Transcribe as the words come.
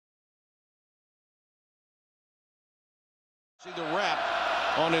See the wrap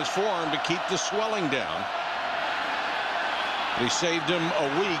on his forearm to keep the swelling down. He saved him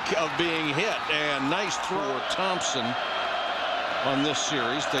a week of being hit, and nice throw for Thompson on this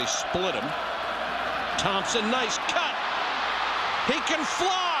series. They split him. Thompson, nice cut. He can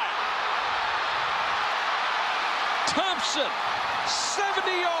fly. Thompson,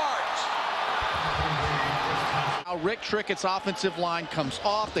 70 yards. Rick Trickett's offensive line comes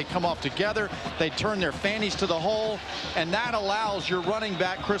off. They come off together. They turn their fannies to the hole, and that allows your running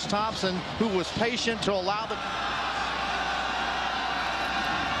back, Chris Thompson, who was patient, to allow the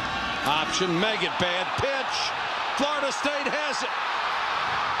option. Meggett, bad pitch. Florida State has it.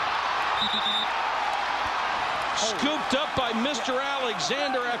 Scooped up by Mr.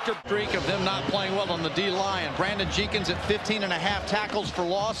 Alexander after streak of them not playing well on the D-line. Brandon Jenkins at 15.5 tackles for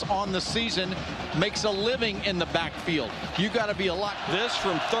loss on the season makes a living in the backfield. You got to be a lot. This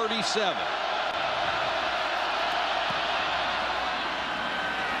from 37.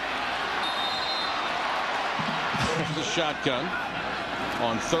 The shotgun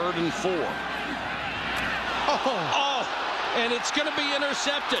on 3rd and 4. Oh, and it's going to be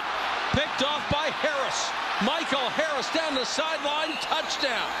intercepted. Picked off by Harris. Michael Harris down the sideline,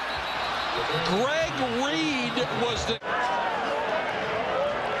 touchdown. Greg Reed was the...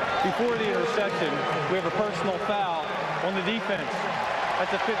 Before the interception, we have a personal foul on the defense. That's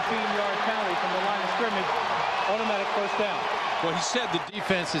a 15-yard penalty from the line of scrimmage. Automatic first down. Well, he said the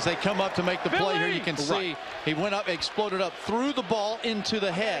defense, as they come up to make the play here, you can see he went up, exploded up, threw the ball into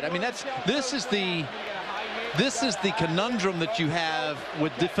the head. I mean, this is the conundrum that you have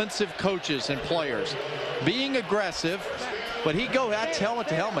with defensive coaches and players. Being aggressive, but that's helmet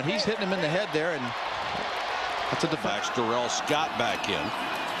to helmet. He's hitting him in the head there, and that's a defense. Darrell Scott back in.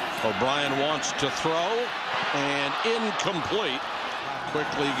 O'Brien wants to throw, and incomplete.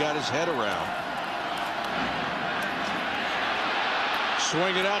 Quickly got his head around.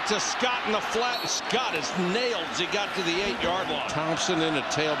 Swing it out to Scott in the flat. Scott is nailed as he got to the 8-yard line. Thompson in a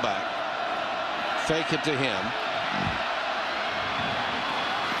tailback. Fake it to him.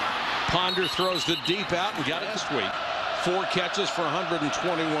 Ponder throws the deep out and got it this week. 4 catches for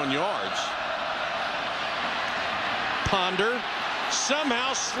 121 yards. Ponder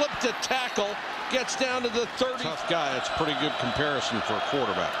somehow slipped a tackle, gets down to the 30. Tough guy. It's a pretty good comparison for a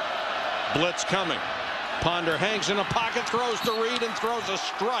quarterback. Blitz coming. Ponder hangs in a pocket, throws to Reed, and throws a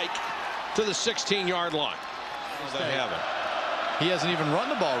strike to the 16-yard line. They have it. He hasn't even run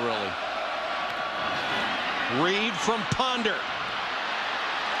the ball, really. Reed from Ponder.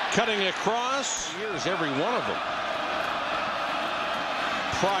 Cutting across. Here's every one of them.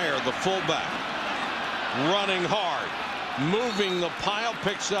 Pryor, the fullback. Running hard. Moving the pile.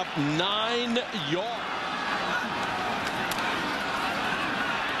 Picks up 9 yards.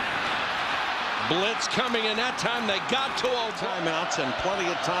 Blitz coming, and that time they got to all timeouts and plenty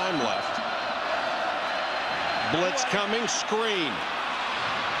of time left. Blitz coming. Screen.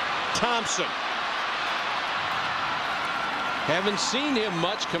 Thompson. Haven't seen him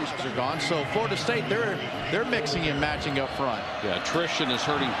much. Are gone. So Florida State, they're mixing and matching up front. Yeah, attrition is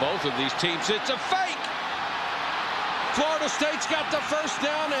hurting both of these teams. It's a fake. Florida State's got the first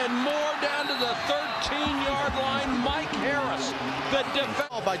down and more down to the 13-yard line. Mike Harris, the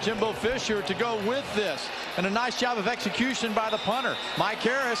defense by Jimbo Fisher to go with this, and a nice job of execution by the punter. Mike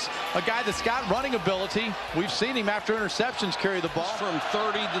Harris, a guy that's got running ability. We've seen him after interceptions carry the ball. From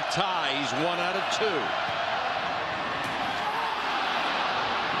 30 to tie. He's 1 out of 2.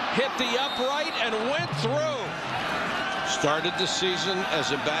 Hit the upright and went through. Started the season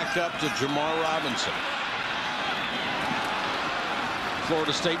as a backup to Jamar Robinson.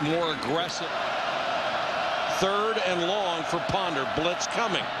 Florida State more aggressive. 3rd and long for Ponder. Blitz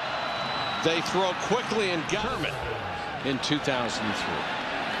coming. They throw quickly and got it in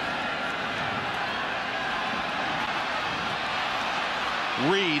 2003.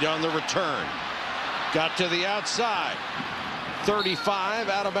 Reed on the return. Got to the outside. 35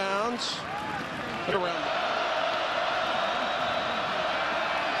 out of bounds. Put around.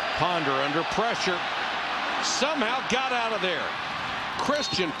 Ponder under pressure. Somehow got out of there.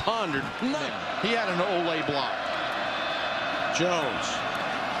 Christian Ponder. He had an Olay block. Jones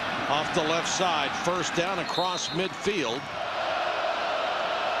off the left side. First down across midfield.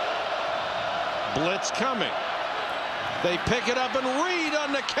 Blitz coming. They pick it up, and Reed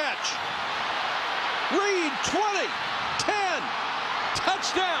on the catch. Reed 20. 10.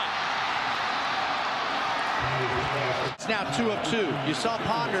 Touchdown. It's now 2 of 2. You saw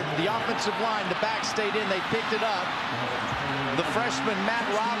Ponder, the offensive line, the back stayed in. They picked it up. The freshman Matt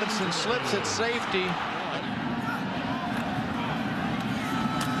Robinson slips at safety.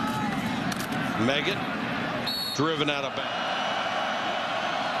 Meggett driven out of bounds.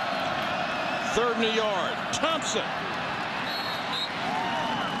 3rd and a yard. Thompson.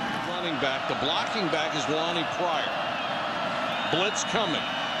 Running back. The blocking back is Lonnie Pryor. Blitz coming.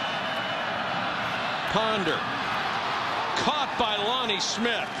 Ponder. Caught by Lonnie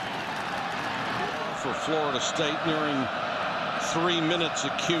Smith. For Florida State, nearing 3 minutes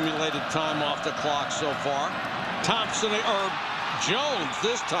accumulated time off the clock so far. Thompson, or Jones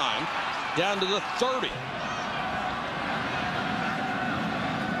this time, down to the 30.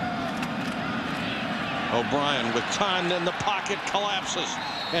 O'Brien with time, then the pocket collapses,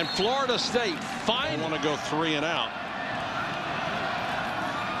 and Florida State finally want to go 3 and out.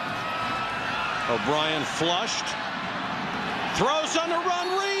 O'Brien flushed, throws on the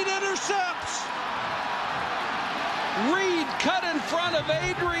run. Reed intercepts. Reed cut in front of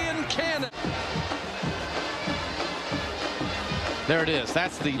Adrian Cannon. There it is.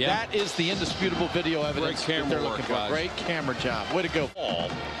 That is the indisputable video evidence Great camera looking work, for. guys. Great camera job. Way to go. Ball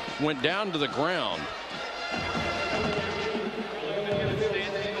went down to the ground.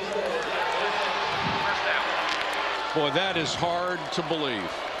 Boy, that is hard to believe.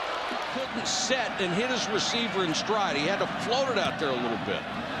 Couldn't set and hit his receiver in stride. He had to float it out there a little bit.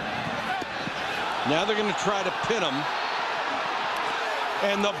 Now they're going to try to pin him.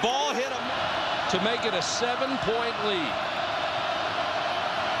 And the ball hit him to make it a 7-point lead.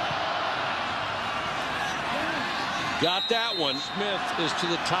 Got that one. Smith is to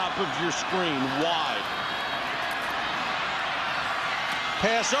the top of your screen, wide.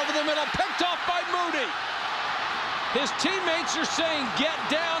 Pass over the middle, picked off by Moody. His teammates are saying get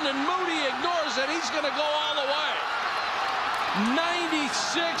down, and Moody ignores it. He's going to go all the way.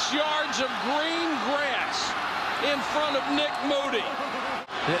 96 yards of green grass in front of Nick Moody.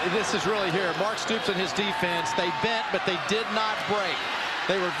 This is really here. Mark Stoops and his defense, they bent, but they did not break.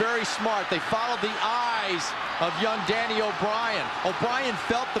 They were very smart. They followed the eyes of young Danny O'Brien. O'Brien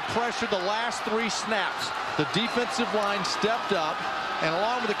felt the pressure the last 3 snaps. The defensive line stepped up, and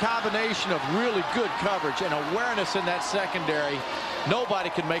along with a combination of really good coverage and awareness in that secondary, nobody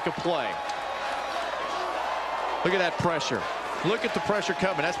could make a play. Look at that pressure. Look at the pressure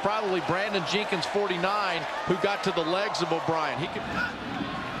coming. That's probably Brandon Jenkins, 49, who got to the legs of O'Brien. He could.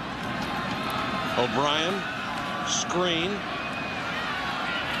 O'Brien, screen.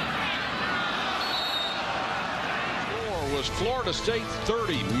 Was Florida State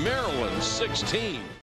 30, Maryland 16.